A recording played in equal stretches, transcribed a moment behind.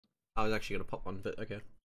I was actually gonna pop one, but okay.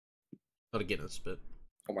 Not a Guinness, but.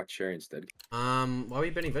 On my chair instead. Why are we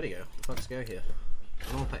betting video? What the fuck's go here?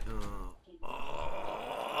 I don't pay.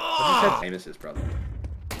 What did you say? Brother.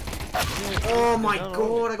 Oh my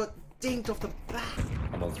god! I got dinked off the back.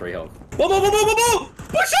 I'm on 3 health. Whoa!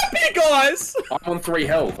 Push up here, guys! I'm on 3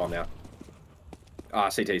 health. I'm now. Ah,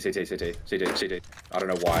 CT. I don't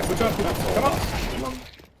know why. Push up. Come on.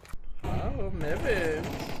 Oh, Mevin.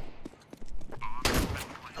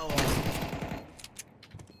 Oh.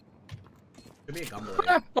 Could be a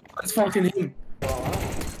gumball. That's fucking him.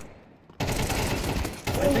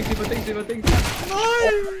 I think. No!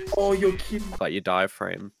 Oh, you're kidding. Like your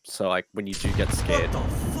diaphragm, so like when you do get scared, What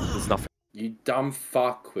the fuck? there's nothing. You dumb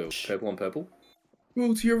fuck, Quill. Purple on purple.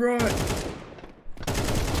 Quill, to your right.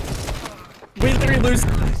 Win 3, lose.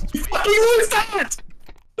 You fucking lose that!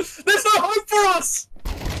 There's no hope for us!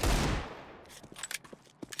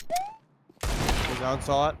 He's on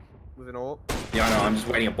site with an AWP. Yeah, I know. I'm just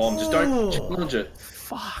waiting a bomb. Just don't challenge it.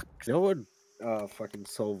 Fuck. That would fucking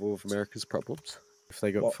solve all of America's problems if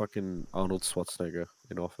they got fucking Arnold Schwarzenegger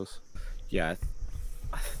in office. Yeah,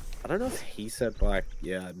 I don't know if he said like,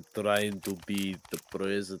 yeah, I'm trying to be the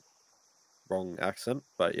president. Wrong accent,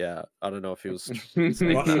 but yeah, I don't know if he was saying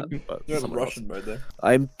that. But You're in Russian mode there.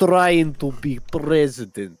 I'm trying to be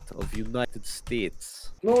president of United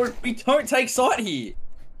States. No, we don't take side here.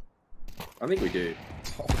 I think we do.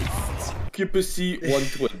 Occupancy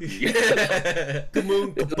 120. Come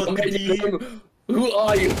on, Who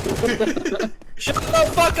are you? Shut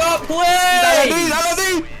the fuck up, please!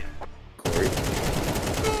 Corey.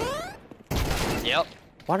 Yep.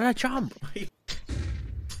 Why did I jump?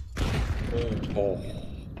 Oh.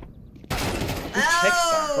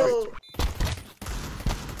 Ow!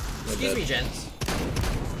 Excuse me, gents.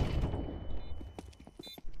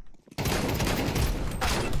 The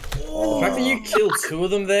fact that you killed 2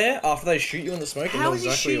 of them there after they shoot you in the smoke and How know is he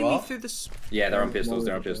exactly shooting who you me are. through the? Yeah, they're on pistols.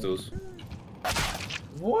 They're on pistols.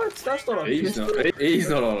 What? That's not a He's not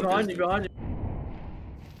on a behind you, pistol. behind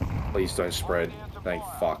you. Please don't spread. Thank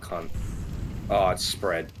fuck, cunt. Oh, it's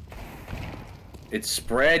spread. It's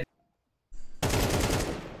spread.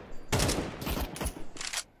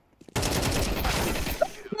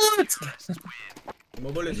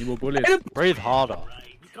 More bullets. More bullets. Breathe harder.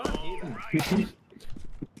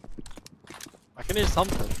 I can hear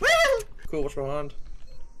something. Cool, watch behind.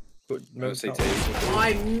 Good, No, CT.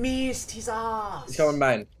 I missed his ass. He's going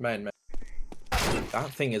main. That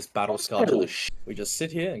thing is battle scarred to the shit. We just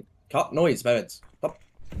sit here and cut noise, moments. Stop.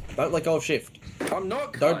 Don't let go of shift. I'm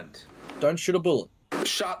not cunt. Don't shoot a bullet.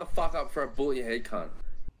 Shut the fuck up for a bullet in your head, cunt.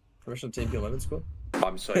 Professional team kill moments, squad.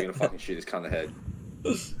 I'm so gonna fucking shoot this cunt in the head. Do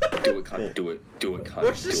it, cunt. Do it, cunt.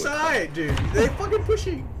 Watch the side, dude. They're fucking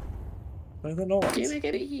pushing. No, they're not. Give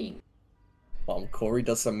it a hing. Corey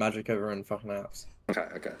does some magic over in fucking apps.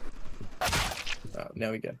 Okay.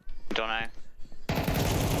 Now we go. Don't know.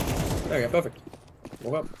 There we go, perfect.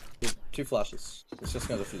 Walk up. 2 flashes. It's just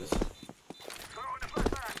gonna defuse.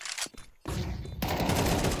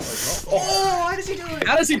 Oh, how does he do it?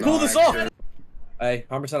 How does he pull this off? Nice. Hey,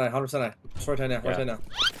 100% A, 100% A. Just rotate now, rotate now.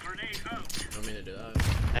 I want me to do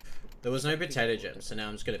that. There was no potato gem, so now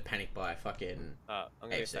I'm just gonna panic buy fucking. I'm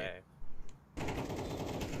gonna AC. say.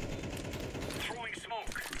 Throwing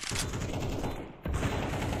smoke.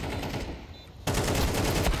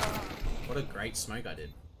 What a great smoke I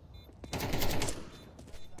did.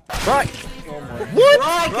 Right. What?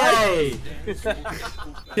 Right.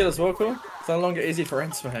 Kill us, Walker. It's no longer easy for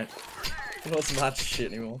ends, mate. You don't match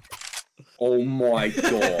shit anymore. Oh my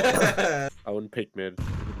god. I wouldn't pick mid.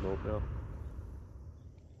 No.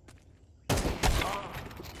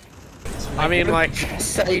 I mean, like,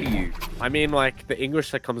 Say to you. I mean, like the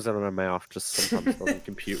English that comes out of my mouth just sometimes doesn't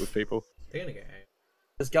compute with people. They're gonna go A.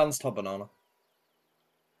 There's guns top banana.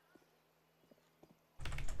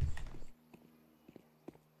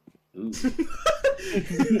 Ooh.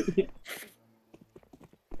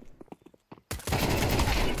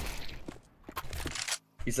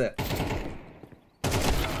 He's there.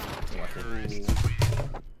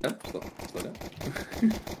 Slow down.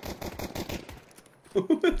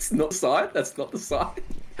 It's not the side. That's not the side.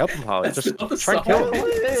 Help him, Harley. That's Just not the try and side. kill him.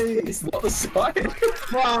 It's not the side.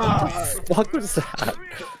 What was that?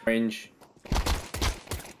 Range.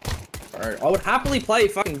 Alright, I would happily play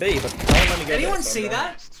fucking B, but don't let me go. Did anyone there, so see I'm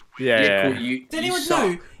that? Yeah. Cool. Did anyone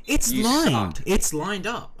know? It's lined. It's lined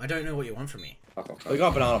up. I don't know what you want from me. Fuck off. We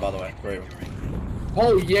got banana, by the way. Great.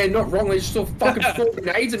 Oh yeah, not wrong. They just saw fucking 4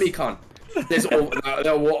 grenades at me, cunt. There's all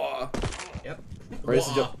no water. Yep. Where's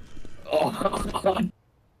the job? Oh.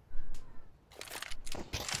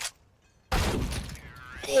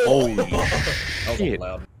 Holy That was shit.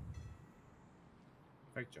 loud.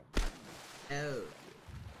 Fake jump. Oh.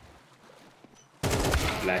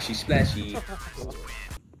 Splashy, splashy.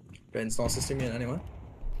 Ben's nice to me in anyway.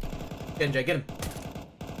 Genjo, get him.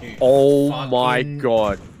 You Oh my fucking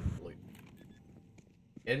god.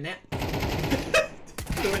 Get him now.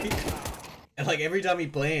 And like every time he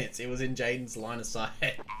plants, it was in Jaden's line of sight.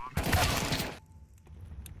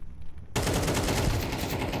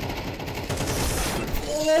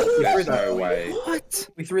 There's no way. What?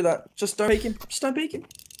 We threw that. Just don't peek him. Just don't peek him.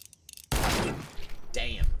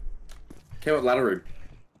 Damn. Came up ladder room.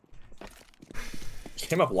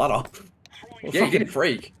 Came up ladder. What a Yeah, fucking yeah.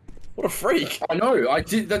 freak. What a freak. I know. I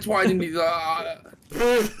did. That's why I didn't.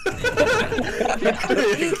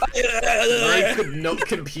 I could not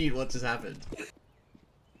compute what just happened.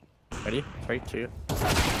 Ready? 3, 2.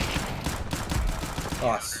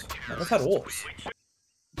 Nice. I've had orbs.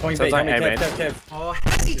 Going Sounds big. like Kev, amen. Kev. Oh,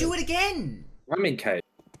 how did he do it again? I'm in cave.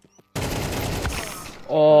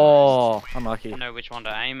 Oh, unlucky. I know which one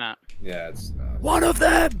to aim at. Yeah, it's. One of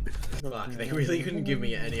them! Fuck, they really couldn't give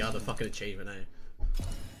me any other fucking achievement, eh?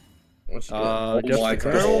 What's she doing? Guess my the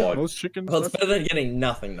barrel, God. most chickens. Well, it's left. better than getting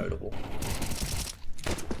nothing notable.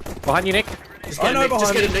 Behind you, Nick. Just I get know him, Nick,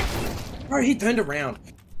 just behind get him, me. Nick. Bro, he turned around.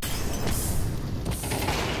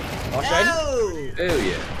 Oh, Shaden? Oh! Oh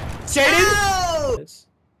yeah. Shaden! Oh! Yes.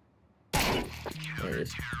 There it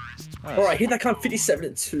is. Alright, hit that cunt 57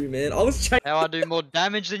 and 2, man. I was chasing. How I do more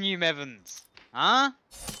damage than you, Mevans? Huh?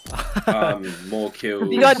 More kills.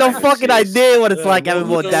 You got no and fucking assists. idea what it's like Yeah, having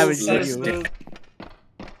more more damage than kills, you. less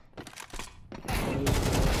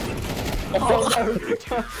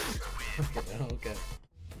Okay.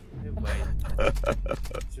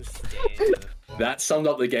 Just stand. That summed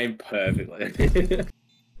up the game perfectly.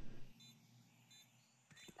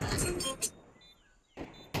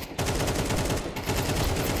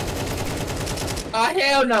 Ah,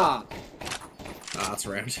 hell nah! Ah, that's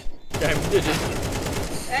round. Game, digit.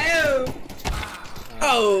 Oh!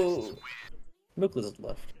 Oh! Milk Lizard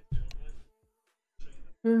left.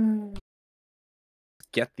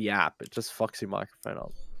 Get the app. It just fucks your microphone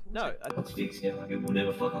up. No, Let's fix it, like it will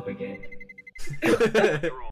never fuck up again.